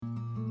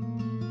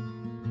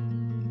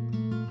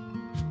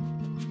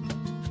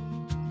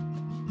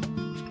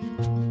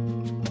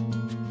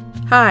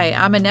Hi,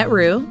 I'm Annette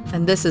Rue,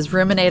 and this is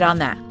Ruminate on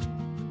That.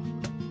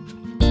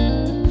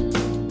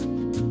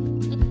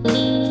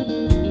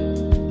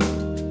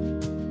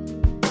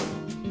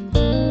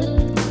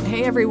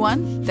 Hey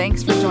everyone,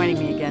 thanks for joining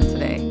me again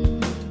today.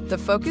 The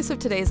focus of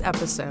today's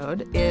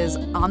episode is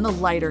on the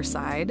lighter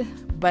side,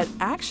 but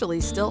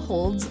actually still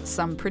holds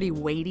some pretty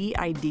weighty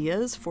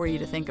ideas for you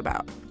to think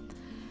about.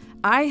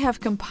 I have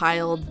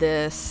compiled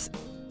this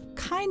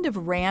kind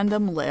of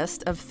random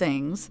list of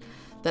things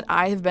that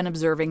I have been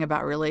observing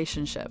about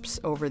relationships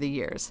over the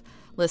years.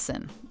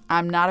 Listen,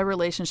 I'm not a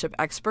relationship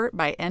expert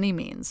by any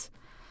means.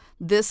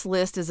 This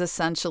list is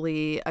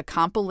essentially a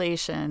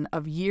compilation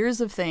of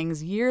years of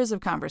things, years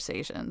of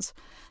conversations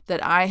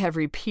that I have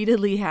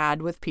repeatedly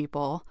had with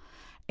people,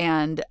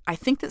 and I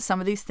think that some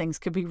of these things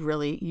could be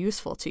really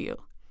useful to you.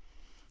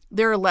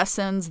 There are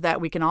lessons that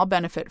we can all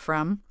benefit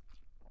from,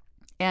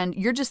 and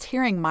you're just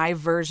hearing my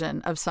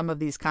version of some of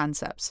these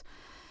concepts.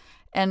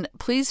 And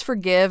please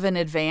forgive in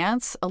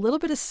advance a little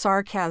bit of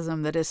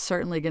sarcasm that is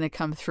certainly going to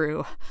come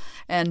through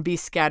and be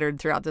scattered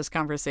throughout this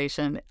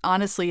conversation.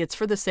 Honestly, it's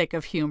for the sake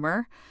of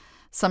humor.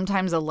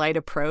 Sometimes a light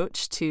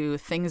approach to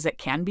things that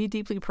can be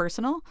deeply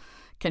personal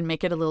can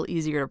make it a little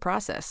easier to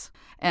process.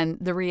 And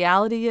the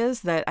reality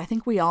is that I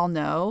think we all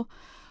know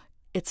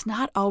it's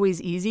not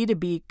always easy to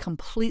be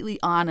completely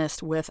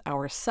honest with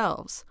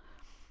ourselves,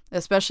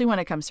 especially when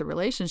it comes to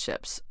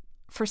relationships.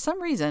 For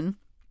some reason,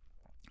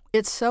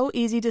 it's so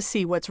easy to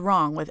see what's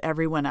wrong with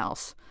everyone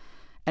else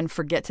and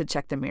forget to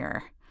check the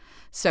mirror.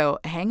 So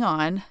hang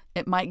on,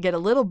 it might get a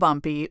little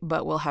bumpy,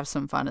 but we'll have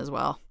some fun as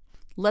well.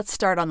 Let's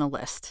start on the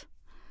list.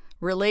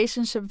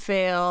 Relationship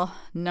fail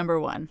number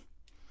 1.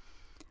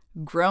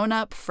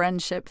 Grown-up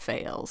friendship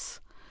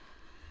fails.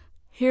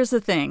 Here's the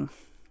thing.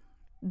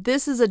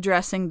 This is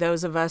addressing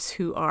those of us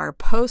who are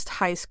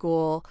post-high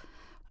school,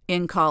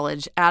 in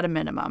college at a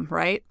minimum,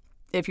 right?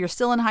 If you're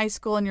still in high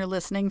school and you're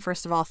listening,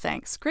 first of all,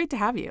 thanks. Great to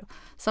have you.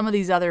 Some of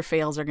these other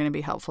fails are going to be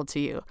helpful to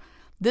you.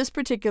 This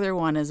particular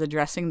one is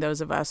addressing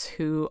those of us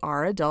who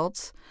are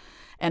adults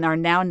and are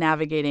now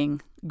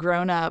navigating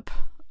grown-up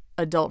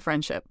adult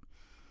friendship.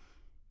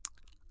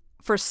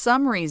 For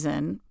some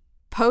reason,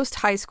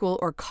 post-high school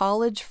or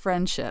college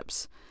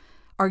friendships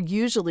are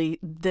usually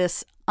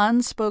this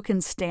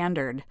unspoken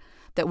standard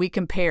that we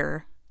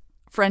compare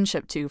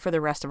friendship to for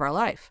the rest of our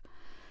life.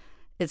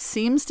 It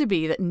seems to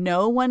be that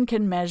no one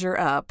can measure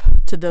up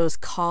to those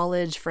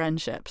college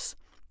friendships.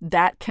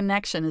 That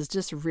connection is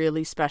just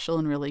really special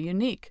and really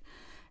unique.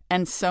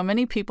 And so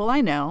many people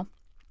I know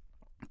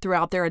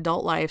throughout their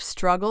adult life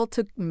struggle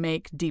to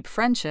make deep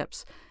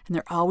friendships, and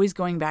they're always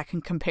going back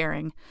and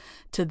comparing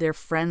to their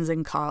friends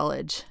in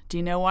college. Do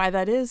you know why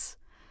that is?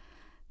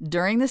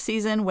 During the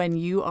season when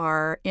you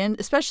are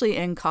especially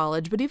in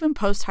college, but even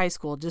post-high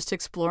school, just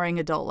exploring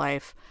adult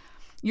life,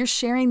 you're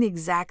sharing the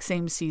exact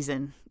same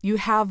season. You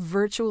have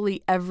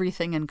virtually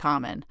everything in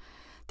common.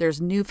 There's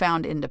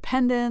newfound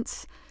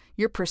independence.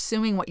 You're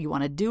pursuing what you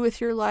want to do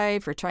with your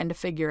life. You're trying to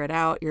figure it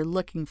out. You're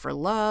looking for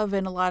love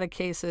in a lot of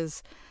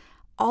cases.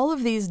 All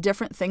of these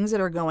different things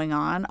that are going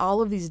on,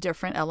 all of these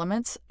different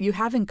elements, you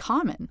have in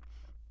common.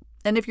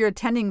 And if you're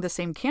attending the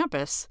same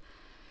campus,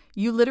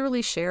 you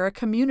literally share a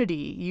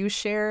community. You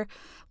share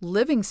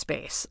living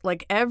space.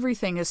 Like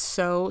everything is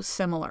so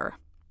similar.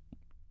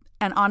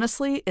 And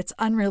honestly, it's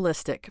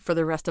unrealistic for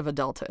the rest of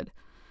adulthood.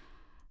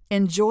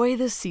 Enjoy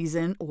the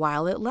season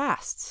while it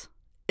lasts.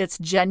 It's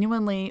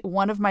genuinely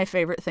one of my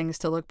favorite things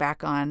to look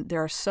back on.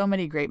 There are so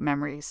many great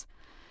memories.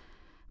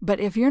 But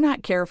if you're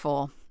not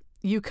careful,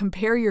 you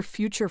compare your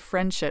future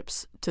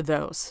friendships to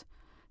those.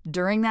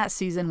 During that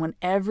season when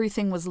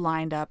everything was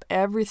lined up,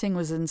 everything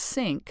was in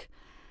sync,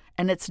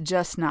 and it's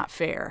just not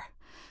fair.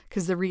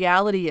 Because the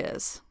reality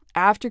is,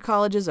 after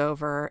college is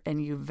over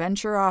and you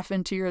venture off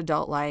into your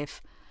adult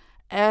life,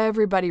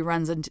 everybody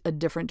runs in a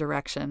different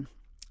direction.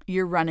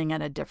 You're running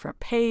at a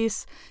different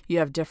pace. You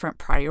have different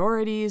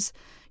priorities.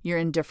 You're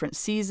in different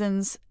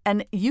seasons.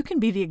 And you can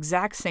be the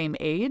exact same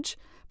age,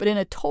 but in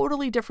a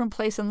totally different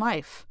place in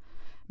life.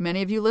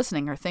 Many of you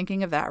listening are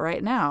thinking of that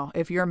right now.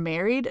 If you're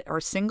married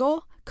or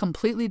single,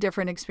 completely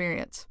different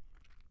experience.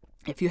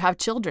 If you have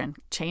children,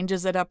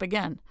 changes it up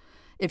again.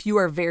 If you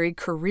are very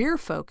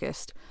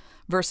career-focused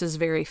versus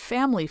very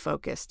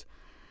family-focused,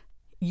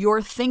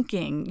 your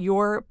thinking,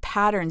 your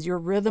patterns, your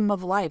rhythm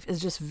of life is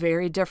just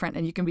very different,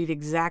 and you can be the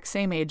exact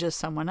same age as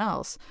someone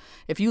else.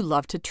 If you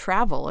love to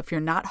travel, if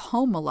you're not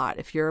home a lot,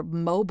 if you're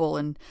mobile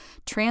and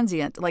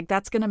transient, like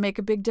that's going to make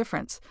a big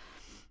difference.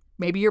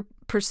 Maybe you're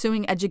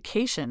pursuing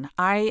education.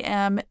 I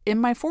am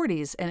in my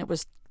 40s, and it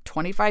was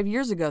 25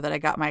 years ago that I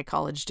got my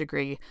college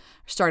degree,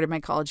 started my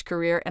college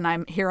career, and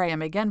I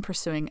am again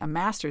pursuing a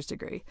master's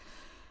degree.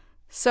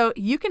 So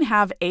you can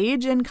have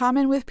age in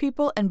common with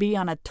people and be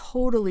on a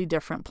totally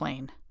different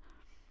plane.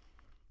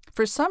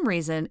 For some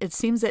reason, it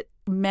seems that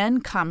men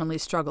commonly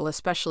struggle,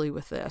 especially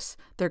with this.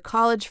 Their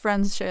college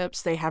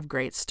friendships, they have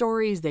great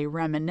stories, they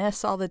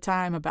reminisce all the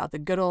time about the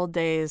good old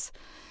days.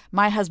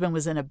 My husband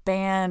was in a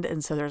band,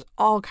 and so there's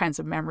all kinds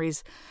of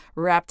memories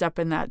wrapped up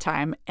in that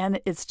time.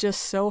 And it's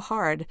just so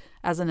hard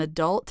as an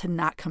adult to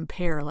not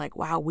compare, like,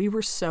 wow, we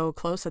were so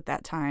close at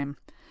that time.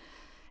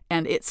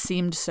 And it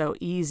seemed so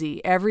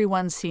easy.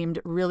 Everyone seemed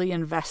really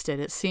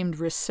invested. It seemed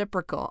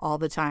reciprocal all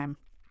the time.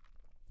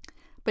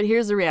 But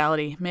here's the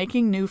reality.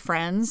 Making new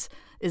friends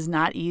is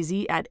not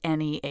easy at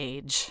any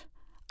age.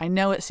 I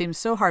know it seems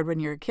so hard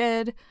when you're a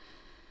kid,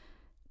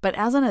 but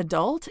as an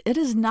adult, it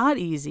is not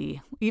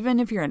easy. Even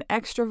if you're an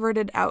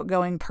extroverted,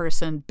 outgoing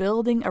person,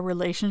 building a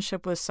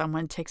relationship with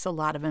someone takes a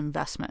lot of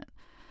investment.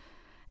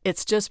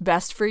 It's just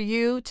best for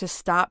you to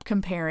stop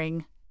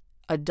comparing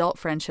adult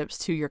friendships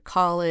to your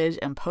college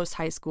and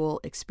post-high school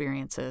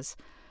experiences.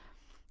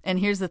 And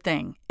here's the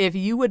thing. If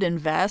you would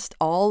invest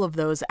all of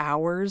those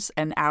hours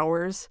and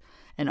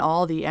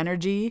all the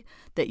energy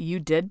that you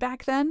did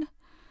back then,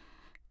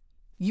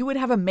 you would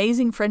have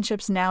amazing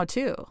friendships now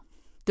too.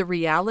 The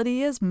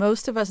reality is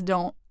most of us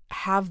don't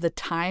have the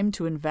time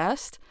to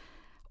invest,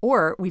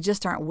 or we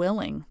just aren't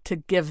willing to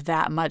give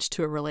that much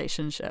to a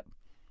relationship.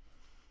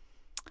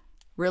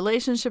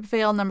 Relationship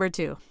fail number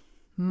 2,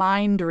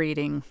 mind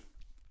reading.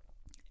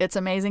 It's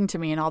amazing to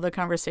me in all the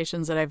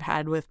conversations that I've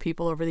had with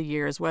people over the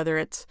years, whether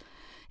it's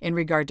in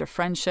regard to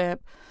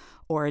friendship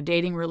or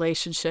dating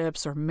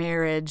relationships or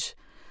marriage,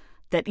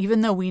 that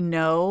even though we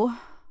know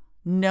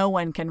no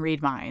one can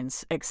read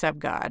minds except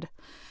God,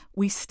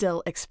 we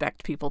still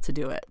expect people to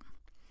do it.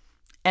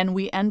 And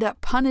we end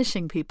up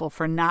punishing people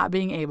for not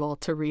being able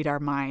to read our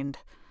mind.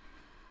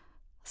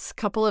 A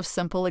couple of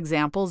simple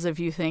examples, if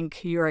you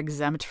think you're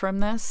exempt from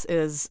this,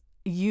 is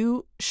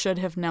you should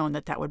have known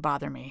that would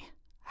bother me.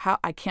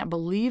 I can't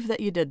believe that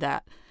you did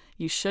that.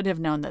 You should have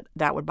known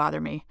that would bother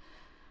me.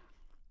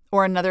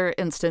 Or another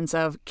instance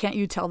of, can't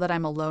you tell that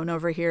I'm alone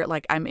over here?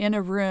 Like, I'm in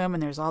a room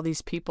and there's all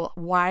these people.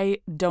 Why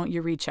don't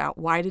you reach out?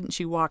 Why didn't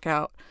you walk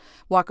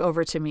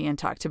over to me and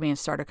talk to me and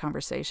start a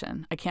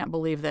conversation? I can't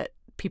believe that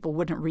people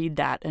wouldn't read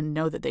that and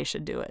know that they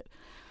should do it.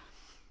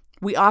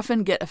 We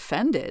often get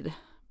offended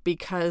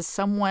because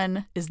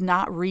someone is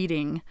not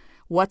reading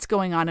what's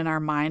going on in our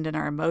mind and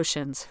our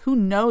emotions. Who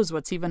knows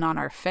what's even on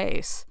our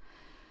face?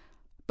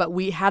 But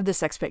we have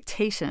this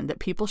expectation that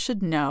people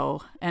should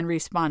know and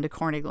respond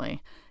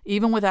accordingly,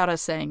 even without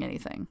us saying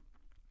anything.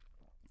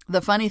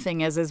 The funny thing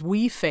is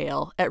we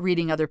fail at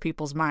reading other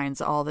people's minds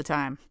all the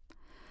time.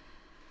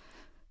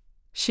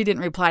 She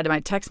didn't reply to my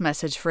text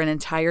message for an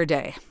entire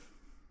day.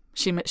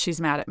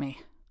 She's mad at me.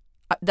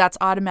 That's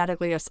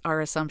automatically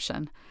our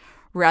assumption,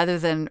 rather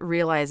than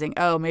realizing,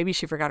 oh, maybe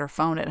she forgot her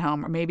phone at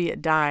home, or maybe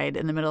it died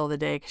in the middle of the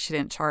day because she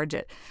didn't charge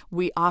it.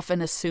 We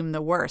often assume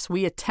the worst.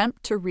 We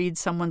attempt to read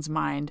someone's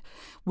mind.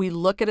 We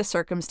look at a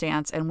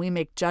circumstance and we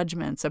make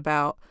judgments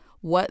about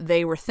what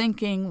they were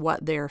thinking,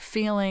 what they're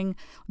feeling,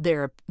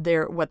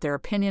 what their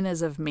opinion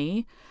is of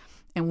me.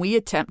 And we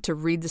attempt to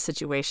read the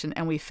situation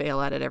and we fail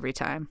at it every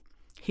time.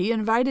 He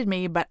invited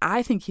me, but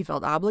I think he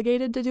felt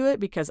obligated to do it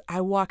because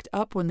I walked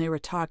up when they were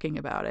talking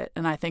about it.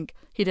 And I think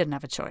he didn't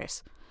have a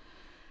choice.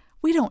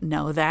 We don't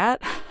know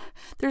that.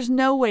 There's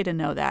no way to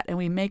know that. And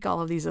we make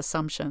all of these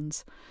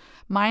assumptions.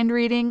 Mind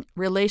reading,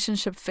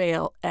 relationship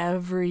fail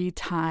every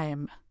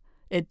time.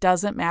 It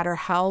doesn't matter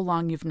how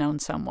long you've known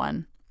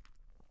someone.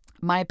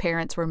 My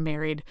parents were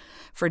married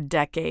for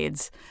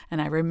decades.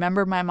 And I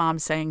remember my mom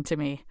saying to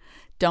me,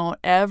 don't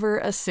ever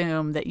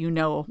assume that you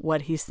know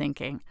what he's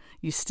thinking.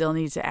 You still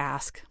need to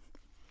ask.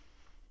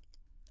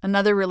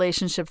 Another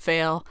relationship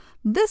fail.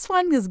 This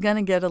one is going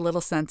to get a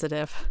little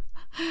sensitive.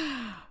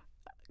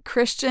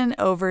 Christian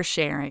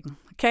oversharing.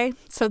 Okay,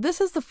 so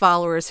this is the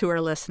followers who are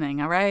listening,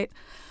 all right?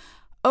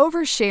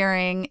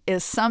 Oversharing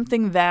is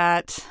something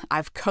that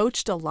I've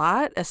coached a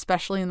lot,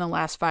 especially in the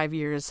last 5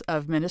 years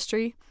of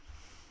ministry.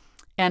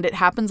 And it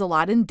happens a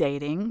lot in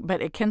dating,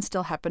 but it can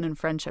still happen in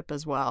friendship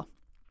as well.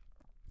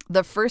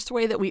 The first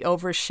way that we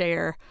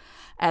overshare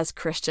as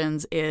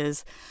Christians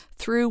is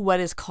through what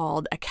is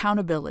called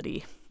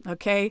accountability,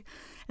 okay?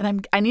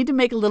 And I need to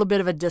make a little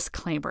bit of a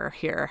disclaimer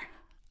here.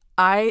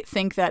 I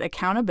think that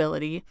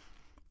accountability,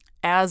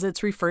 as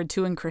it's referred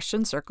to in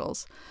Christian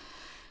circles,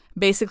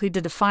 basically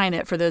to define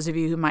it for those of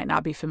you who might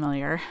not be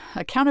familiar,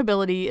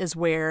 accountability is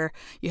where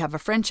you have a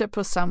friendship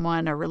with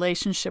someone, a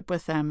relationship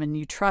with them, and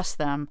you trust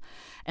them,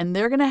 and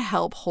they're going to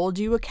help hold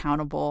you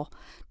accountable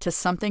to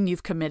something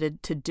you've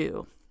committed to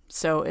do.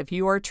 So if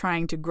you are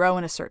trying to grow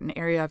in a certain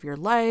area of your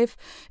life,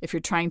 if you're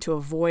trying to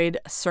avoid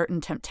a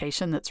certain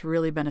temptation that's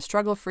really been a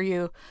struggle for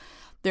you,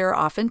 there are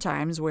often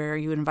times where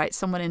you invite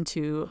someone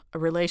into a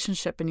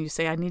relationship and you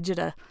say, I need you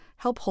to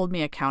help hold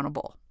me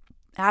accountable.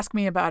 Ask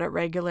me about it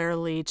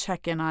regularly.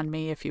 Check in on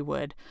me if you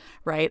would,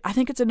 right? I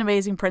think it's an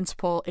amazing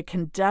principle. It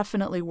can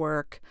definitely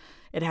work.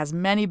 It has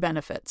many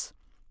benefits.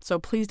 So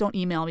please don't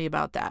email me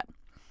about that.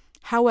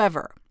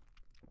 However,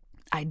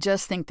 I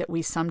just think that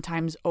we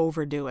sometimes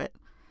overdo it.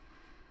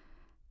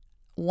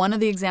 One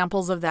of the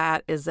examples of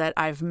that is that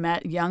I've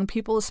met young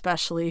people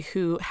especially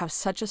who have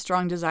such a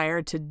strong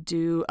desire to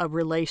do a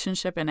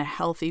relationship in a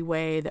healthy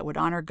way that would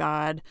honor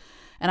God.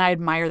 And I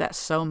admire that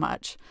so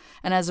much.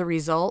 And as a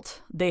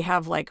result, they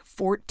have like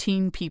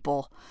 14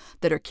 people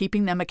that are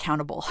keeping them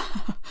accountable.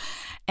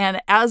 And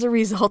as a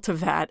result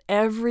of that,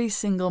 every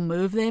single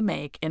move they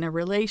make in a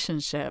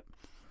relationship,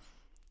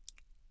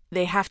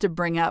 they have to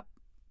bring up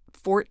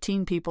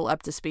 14 people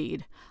up to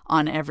speed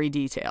on every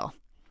detail.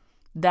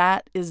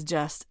 That is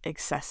just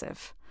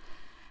excessive.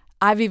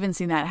 I've even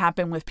seen that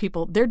happen with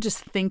people. They're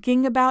just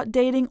thinking about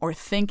dating or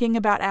thinking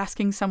about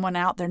asking someone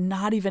out. They're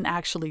not even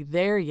actually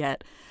there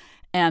yet.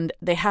 And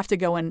they have to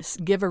go and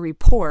give a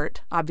report.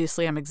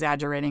 Obviously, I'm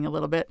exaggerating a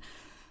little bit.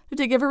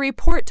 To give a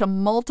report to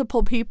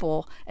multiple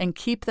people and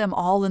keep them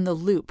all in the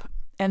loop.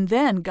 And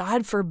then,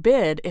 God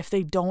forbid, if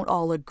they don't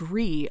all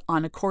agree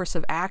on a course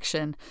of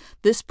action,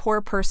 this poor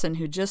person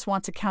who just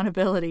wants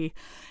accountability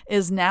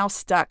is now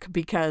stuck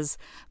because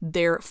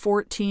their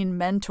 14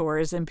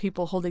 mentors and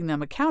people holding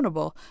them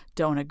accountable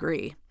don't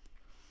agree.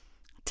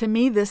 To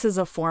me, this is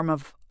a form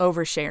of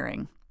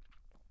oversharing.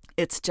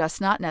 It's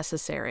just not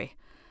necessary.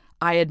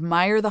 I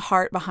admire the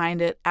heart behind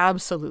it,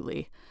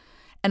 absolutely.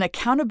 And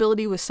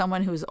accountability with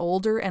someone who is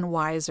older and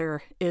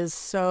wiser is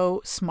so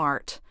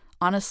smart.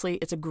 Honestly,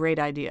 it's a great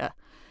idea.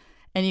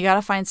 And you got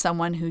to find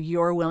someone who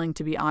you're willing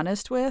to be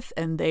honest with,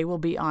 and they will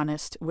be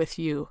honest with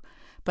you.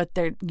 But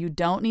you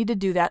don't need to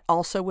do that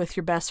also with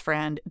your best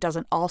friend. It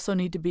doesn't also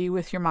need to be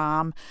with your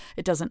mom.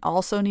 It doesn't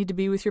also need to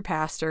be with your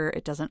pastor.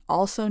 It doesn't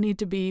also need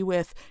to be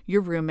with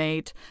your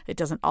roommate.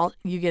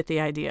 You get the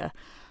idea.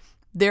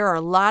 There are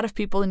a lot of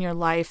people in your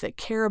life that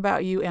care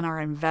about you and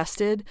are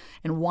invested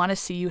and want to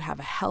see you have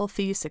a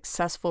healthy,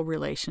 successful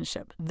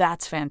relationship.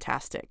 That's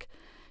fantastic.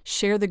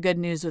 Share the good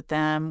news with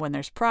them when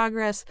there's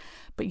progress,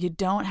 but you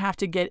don't have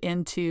to get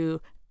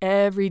into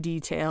every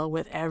detail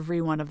with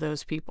every one of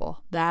those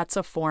people. That's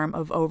a form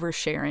of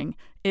oversharing.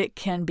 It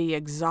can be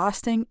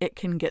exhausting. It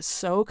can get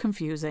so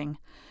confusing.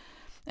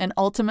 And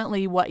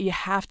ultimately, what you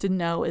have to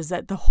know is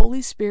that the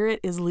Holy Spirit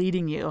is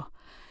leading you.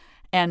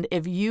 And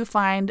if you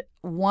find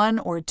one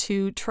or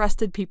two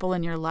trusted people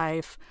in your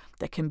life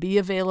that can be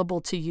available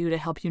to you to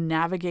help you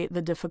navigate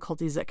the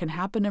difficulties that can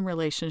happen in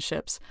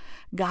relationships,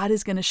 God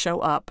is going to show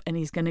up and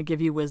He's going to give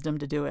you wisdom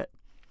to do it.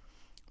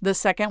 The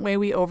second way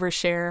we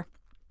overshare,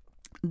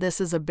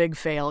 this is a big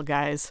fail,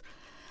 guys,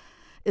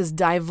 is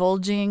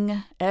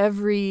divulging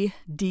every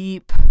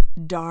deep,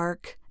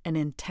 dark, and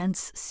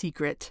intense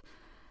secret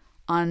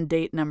on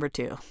date number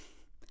 2.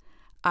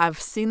 I've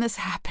seen this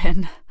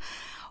happen.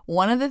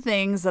 One of the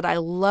things that I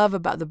love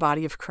about the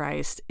body of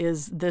Christ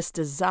is this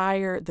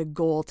desire, the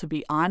goal to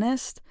be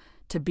honest,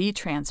 to be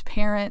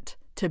transparent,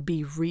 to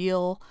be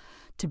real,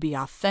 to be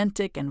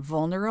authentic and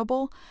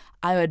vulnerable.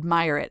 I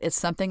admire it. It's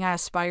something I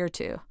aspire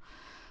to.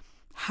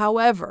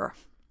 However,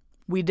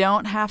 we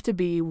don't have to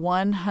be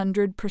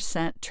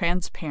 100%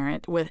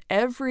 transparent with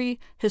every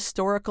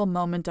historical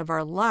moment of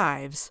our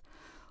lives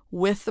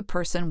with the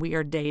person we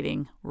are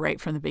dating right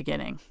from the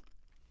beginning.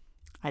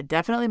 I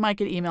definitely might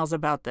get emails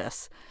about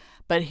this.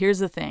 But here's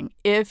the thing.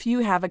 If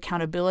you have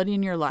accountability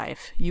in your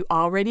life, you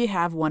already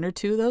have one or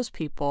two of those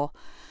people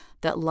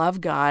that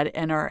love God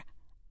and are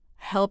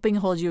helping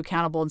hold you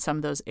accountable in some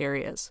of those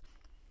areas.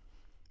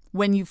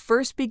 When you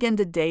first begin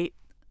to date,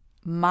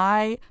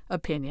 my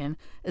opinion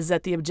is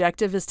that the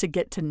objective is to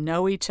get to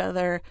know each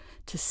other,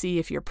 to see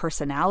if your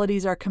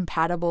personalities are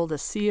compatible, to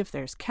see if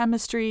there's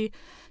chemistry,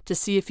 to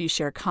see if you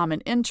share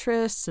common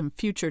interests and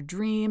future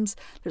dreams.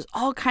 There's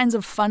all kinds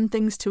of fun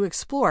things to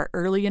explore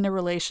early in a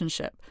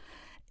relationship.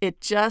 It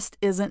just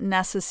isn't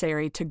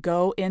necessary to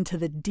go into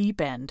the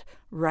deep end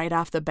right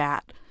off the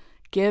bat.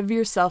 Give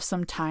yourself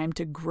some time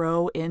to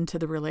grow into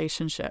the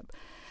relationship.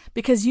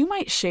 Because you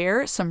might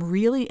share some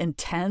really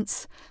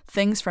intense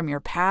things from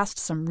your past,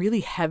 some really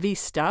heavy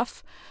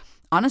stuff.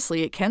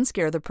 Honestly, it can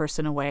scare the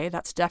person away.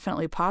 That's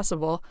definitely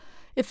possible.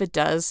 If it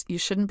does, you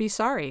shouldn't be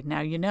sorry.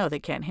 Now you know they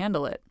can't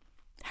handle it.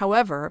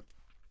 However,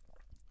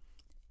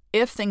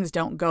 if things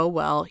don't go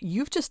well,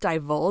 you've just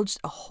divulged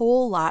a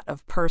whole lot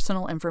of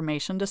personal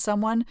information to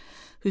someone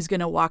who's going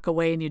to walk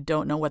away and you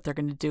don't know what they're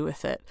going to do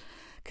with it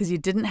because you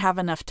didn't have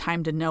enough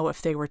time to know if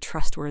they were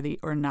trustworthy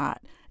or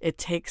not. It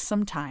takes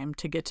some time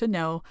to get to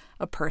know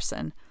a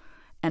person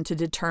and to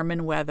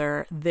determine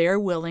whether they're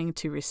willing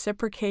to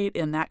reciprocate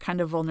in that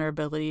kind of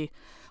vulnerability,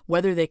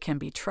 whether they can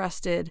be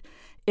trusted,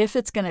 if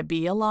it's going to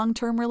be a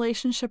long-term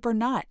relationship or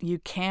not. You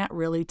can't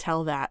really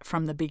tell that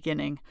from the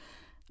beginning.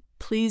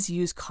 Please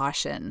use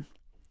caution.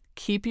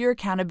 Keep your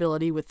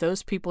accountability with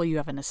those people you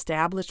have an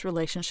established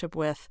relationship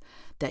with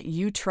that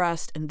you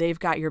trust and they've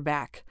got your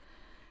back.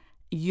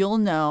 You'll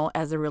know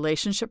as the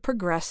relationship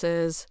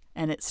progresses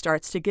and it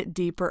starts to get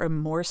deeper and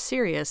more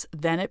serious,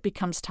 then it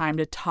becomes time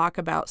to talk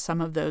about some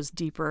of those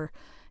deeper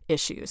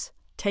issues.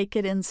 Take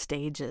it in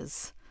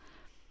stages.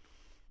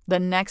 The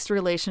next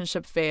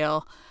relationship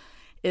fail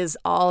is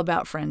all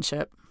about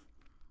friendship.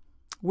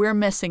 We're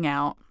missing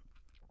out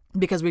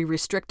because we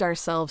restrict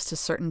ourselves to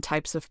certain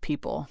types of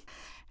people.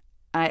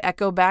 I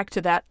echo back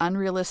to that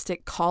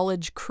unrealistic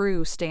college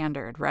crew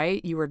standard,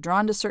 right? You were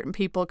drawn to certain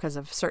people because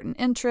of certain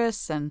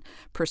interests and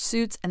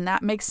pursuits, and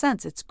that makes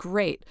sense. It's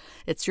great.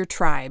 It's your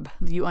tribe.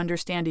 You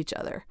understand each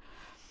other.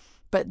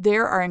 But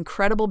there are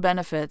incredible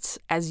benefits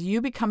as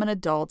you become an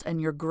adult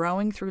and you're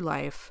growing through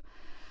life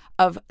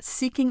of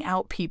seeking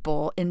out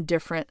people in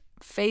different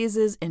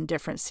phases, in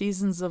different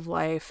seasons of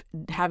life,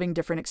 having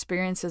different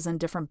experiences and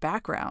different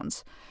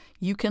backgrounds.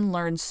 You can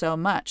learn so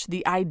much.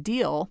 The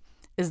ideal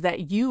is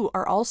that you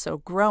are also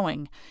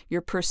growing.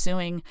 You're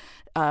pursuing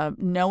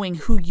knowing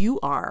who you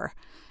are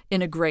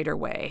in a greater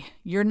way.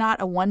 You're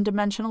not a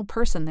one-dimensional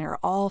person. There are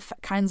all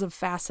kinds of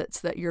facets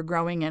that you're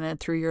growing in it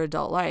through your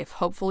adult life.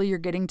 Hopefully you're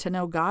getting to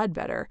know God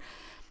better.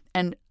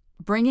 And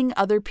bringing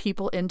other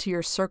people into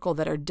your circle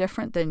that are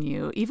different than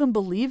you, even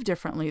believe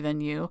differently than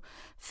you,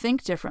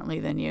 think differently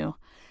than you,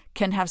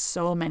 can have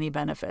so many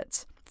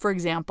benefits. For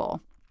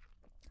example,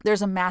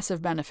 there's a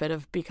massive benefit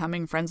of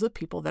becoming friends with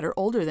people that are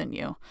older than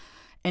you.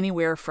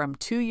 Anywhere from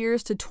 2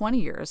 years to 20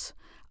 years.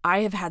 I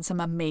have had some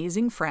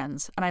amazing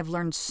friends, and I've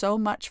learned so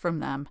much from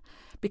them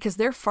because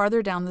they're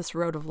farther down this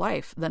road of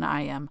life than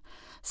I am.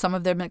 Some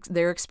of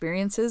their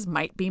experiences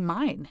might be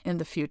mine in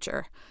the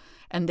future,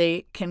 and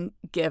they can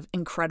give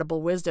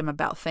incredible wisdom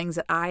about things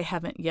that I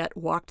haven't yet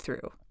walked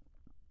through.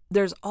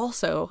 There's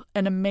also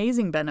an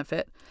amazing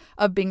benefit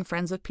of being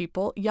friends with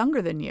people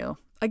younger than you.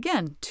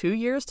 Again, 2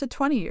 years to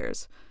 20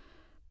 years.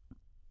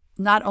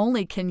 Not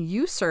only can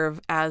you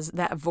serve as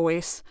that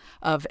voice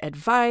of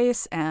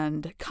advice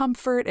and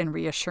comfort and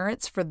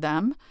reassurance for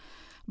them,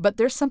 but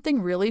there's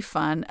something really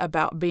fun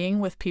about being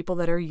with people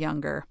that are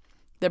younger,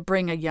 that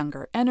bring a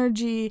younger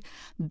energy.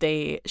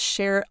 They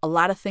share a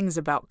lot of things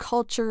about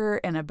culture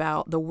and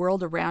about the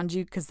world around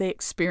you because they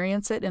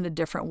experience it in a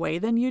different way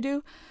than you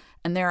do.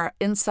 And there are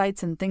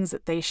insights and things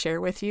that they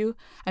share with you.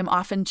 I'm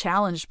often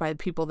challenged by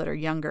people that are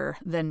younger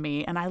than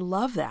me, and I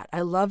love that. I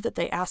love that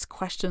they ask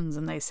questions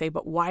and they say,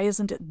 but why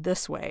isn't it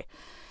this way?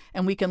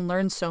 And we can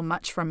learn so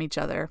much from each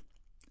other,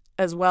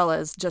 as well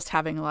as just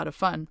having a lot of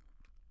fun.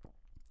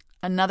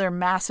 Another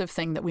massive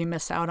thing that we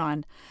miss out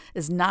on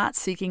is not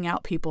seeking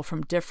out people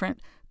from different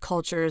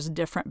cultures,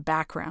 different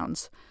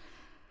backgrounds.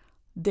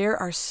 There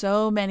are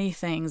so many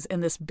things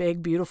in this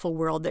big, beautiful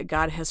world that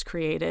God has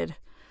created.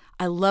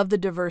 I love the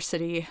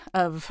diversity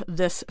of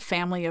this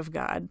family of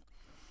God.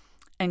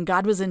 And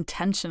God was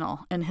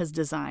intentional in his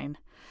design.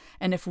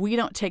 And if we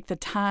don't take the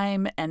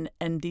time and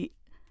the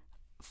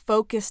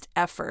focused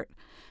effort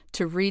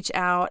to reach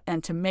out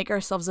and to make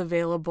ourselves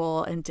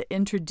available and to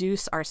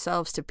introduce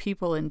ourselves to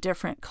people in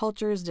different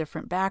cultures,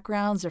 different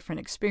backgrounds,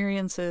 different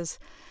experiences,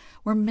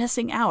 we're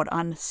missing out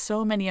on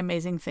so many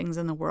amazing things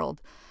in the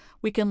world.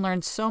 We can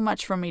learn so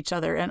much from each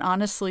other. And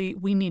honestly,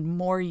 we need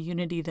more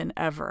unity than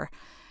ever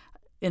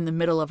in the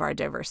middle of our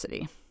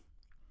diversity.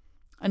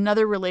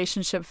 Another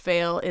relationship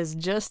fail is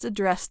just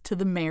addressed to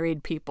the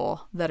married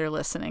people that are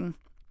listening.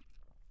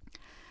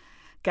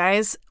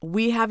 Guys,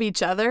 we have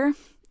each other,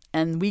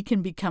 and we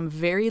can become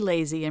very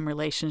lazy in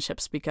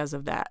relationships because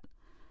of that.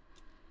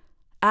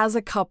 As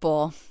a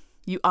couple,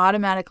 you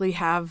automatically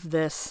have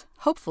this,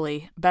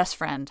 hopefully, best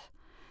friend.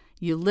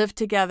 You live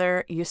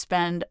together, you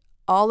spend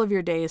all of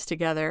your days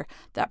together.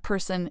 That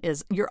person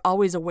you're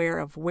always aware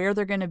of where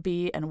they're going to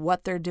be and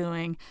what they're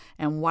doing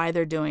and why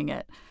they're doing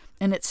it.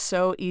 And it's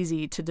so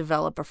easy to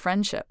develop a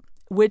friendship,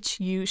 which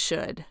you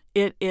should.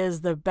 It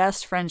is the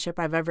best friendship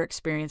I've ever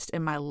experienced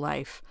in my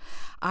life.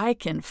 I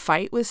can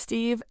fight with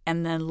Steve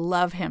and then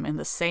love him in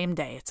the same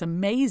day. It's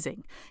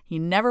amazing. He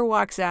never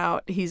walks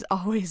out. He's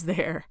always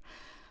there.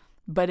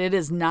 But it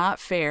is not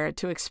fair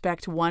to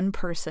expect one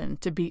person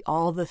to be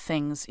all the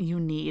things you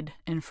need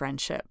in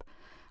friendship.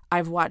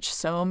 I've watched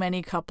so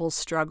many couples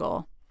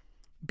struggle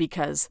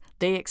because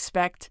they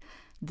expect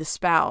the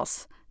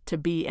spouse to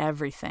be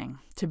everything,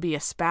 to be a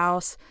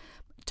spouse,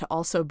 to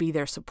also be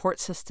their support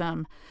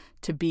system,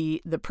 to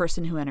be the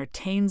person who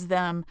entertains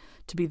them,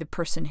 to be the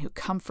person who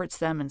comforts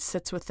them and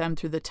sits with them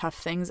through the tough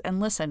things.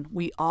 And listen,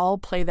 we all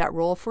play that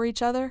role for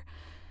each other,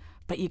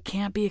 but you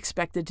can't be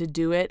expected to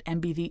do it and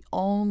be the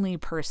only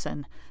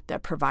person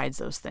that provides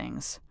those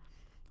things.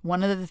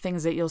 One of the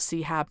things that you'll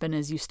see happen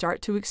is you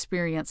start to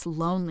experience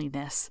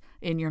loneliness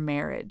in your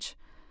marriage.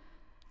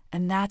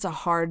 And that's a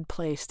hard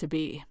place to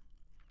be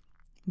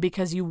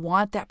because you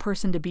want that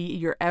person to be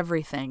your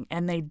everything,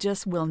 and they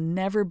just will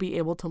never be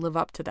able to live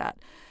up to that.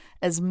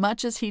 As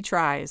much as he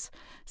tries,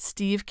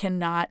 Steve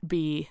cannot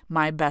be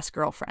my best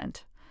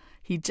girlfriend.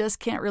 He just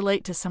can't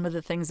relate to some of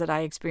the things that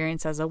I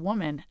experience as a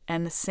woman.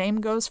 And the same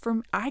goes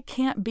for I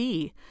can't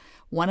be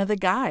one of the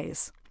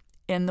guys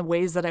in the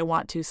ways that I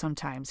want to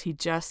sometimes. He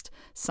just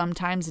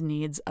sometimes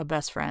needs a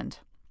best friend.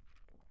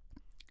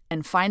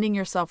 And finding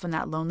yourself in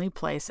that lonely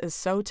place is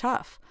so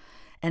tough,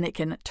 and it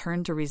can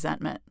turn to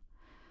resentment.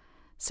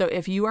 So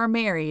if you are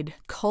married,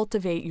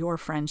 cultivate your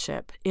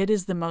friendship. It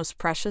is the most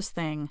precious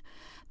thing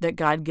that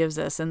God gives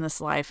us in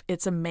this life.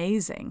 It's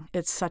amazing.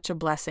 It's such a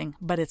blessing,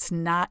 but it's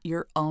not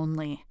your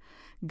only.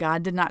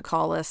 God did not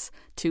call us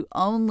to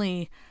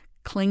only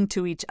cling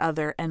to each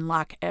other and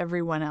lock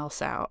everyone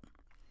else out.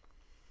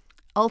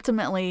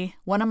 Ultimately,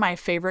 one of my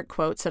favorite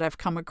quotes that I've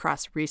come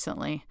across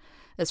recently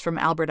is from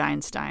Albert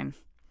Einstein.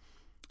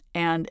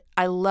 And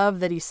I love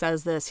that he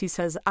says this. He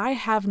says, "I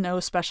have no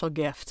special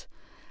gift.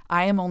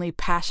 I am only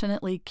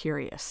passionately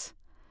curious.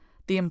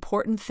 The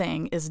important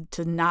thing is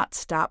to not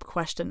stop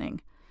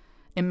questioning.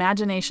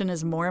 Imagination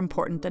is more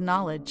important than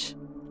knowledge."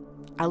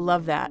 I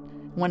love that.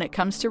 When it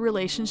comes to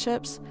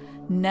relationships,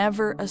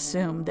 never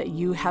assume that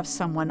you have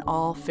someone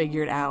all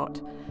figured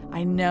out.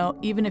 I know,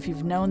 even if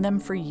you've known them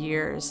for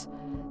years,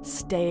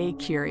 stay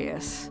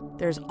curious.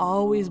 There's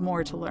always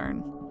more to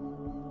learn.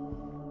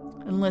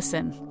 And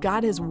listen,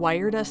 God has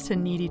wired us to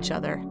need each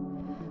other.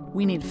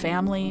 We need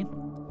family,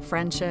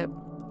 friendship,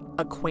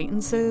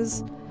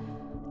 acquaintances,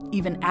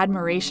 even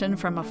admiration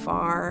from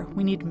afar.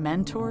 We need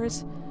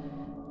mentors.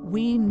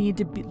 We need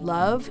to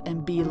love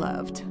and be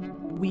loved.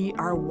 We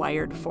are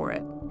wired for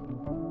it.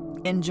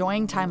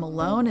 Enjoying time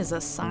alone is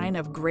a sign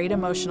of great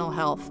emotional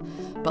health,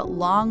 but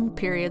long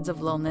periods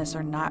of loneliness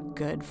are not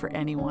good for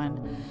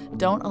anyone.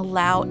 Don't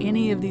allow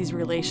any of these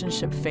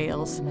relationship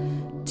fails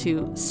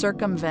to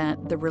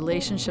circumvent the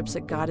relationships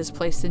that God has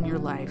placed in your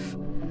life.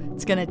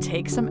 It's going to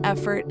take some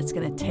effort, it's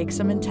going to take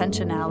some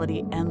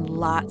intentionality, and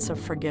lots of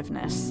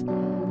forgiveness,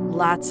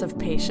 lots of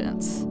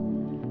patience.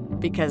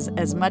 Because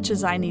as much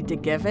as I need to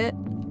give it,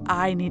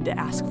 I need to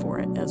ask for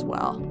it as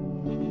well.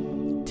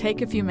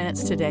 Take a few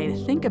minutes today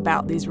to think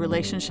about these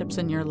relationships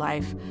in your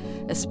life,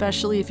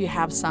 especially if you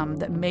have some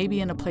that may be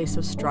in a place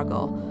of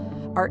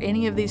struggle. Are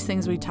any of these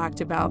things we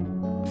talked about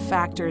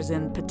factors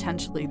in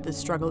potentially the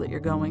struggle that you're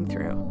going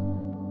through?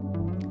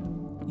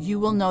 You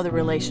will know the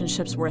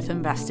relationships worth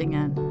investing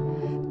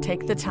in.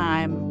 Take the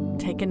time,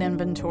 take an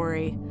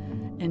inventory,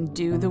 and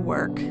do the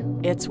work.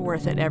 It's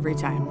worth it every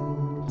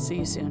time. See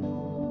you soon.